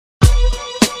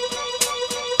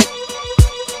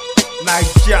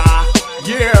Niger.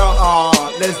 Yeah,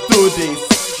 let's do this.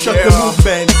 Shut the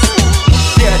movement.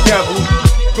 Yeah, devil.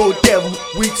 Go devil,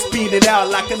 we spin it out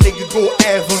like a nigga go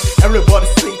heaven. Everybody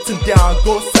sitting down,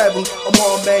 go 7. I'm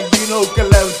on man, you know,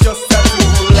 good level, just 7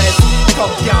 less.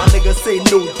 Come down, nigga, say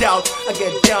no doubt. I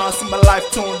get down, see my life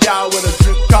toned down with a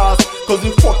drip cars. Cause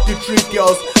we fuck the drink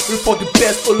girls, we fuck the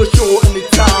best all the show in the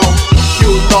town.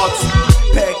 Kill lots,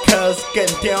 packers,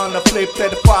 getting down, I flip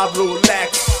 35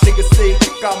 Rolex. Nigga say,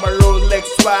 check out my Rolex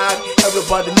swag.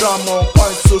 Everybody know I'm on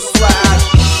point, so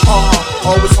swag.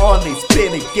 Always on it,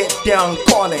 spin it, get down,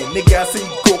 corner. Nigga, I say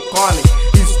you go corner.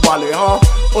 It's Wale,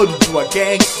 all the do a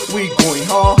gang, we going,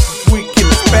 we kill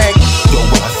a spank. Yo,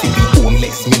 when I see the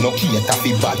homeless, me no cater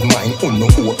fi bad mind, no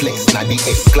hopeless. Now the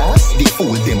S-class, the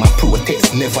fool them a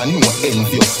protest. Never knew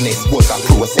enviousness was a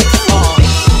process.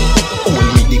 Hold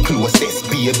me the closest,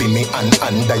 baby, me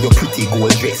under your pretty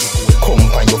gold dress. Come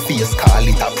on your face, call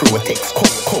it a protect.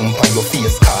 Come on your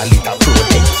face, call it a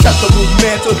protect. Shatta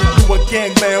movement, all the do a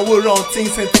gang, man. We're on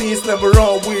things and things never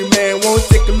on we, man. Won't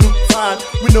take a look time,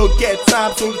 we no get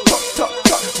time. So the talk,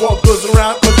 what goes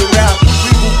around, we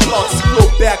move blocks, flow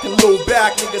back and low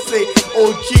back. Nigga say,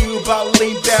 OG, we about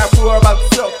lean back. We're about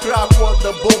to suck crack for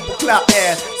the boom clap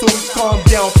ass. So we calm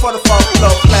down for the funk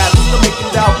love flat. Just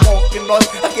making that funky noise.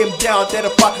 I came down, that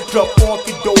if I drop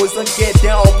funky doors and get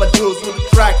down overdose with the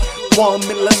track. 1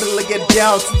 millimeter, get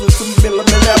down to the 2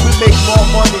 millimeter. We make more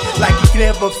money like you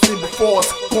can never seen before.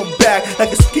 So come back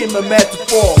like a scheme of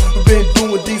metaphor. We've been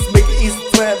doing this, make it easy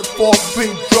to handle.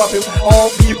 We dropping all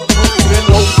people.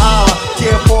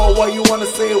 Careful what you wanna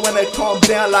say when I calm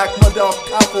down like my dog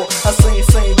Capo. I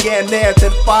saying, yeah, now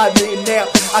that 5 minutes now.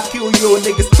 I kill you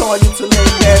niggas, turn you to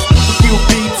lame ass. We kill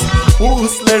beats,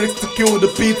 who's lyrics to kill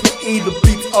the beat. We eat the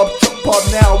beats up, chop up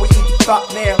now. We eat the pot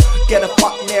now, get a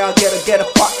pot now, get a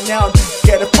pot now,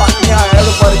 get a pot now.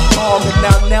 Everybody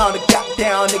calming now, they got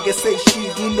down. Niggas say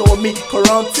shit, you know me,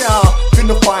 around town.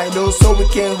 Finna find us so we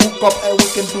can hook up and we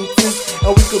can do this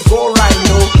and we can go right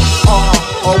now.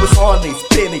 Always on it,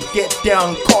 spin it, get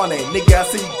down, corner. Nigga, I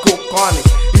say you go corner.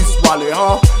 It's Wale,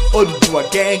 all the do a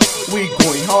gang, we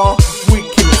going, we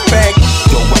kill a spank.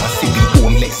 Yo, when I see the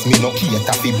homeless, me no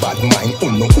cater fi bad mind,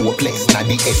 no hopeless. Now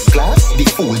the S-class, the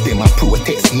fool them a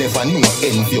protest. Never knew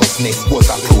enviousness was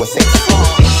a process.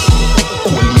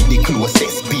 Hold me the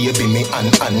closest, baby, me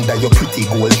under your pretty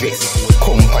gold dress.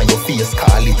 Come on your face,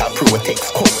 call it a protect.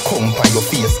 Come on your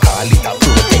face, call it a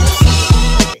protect.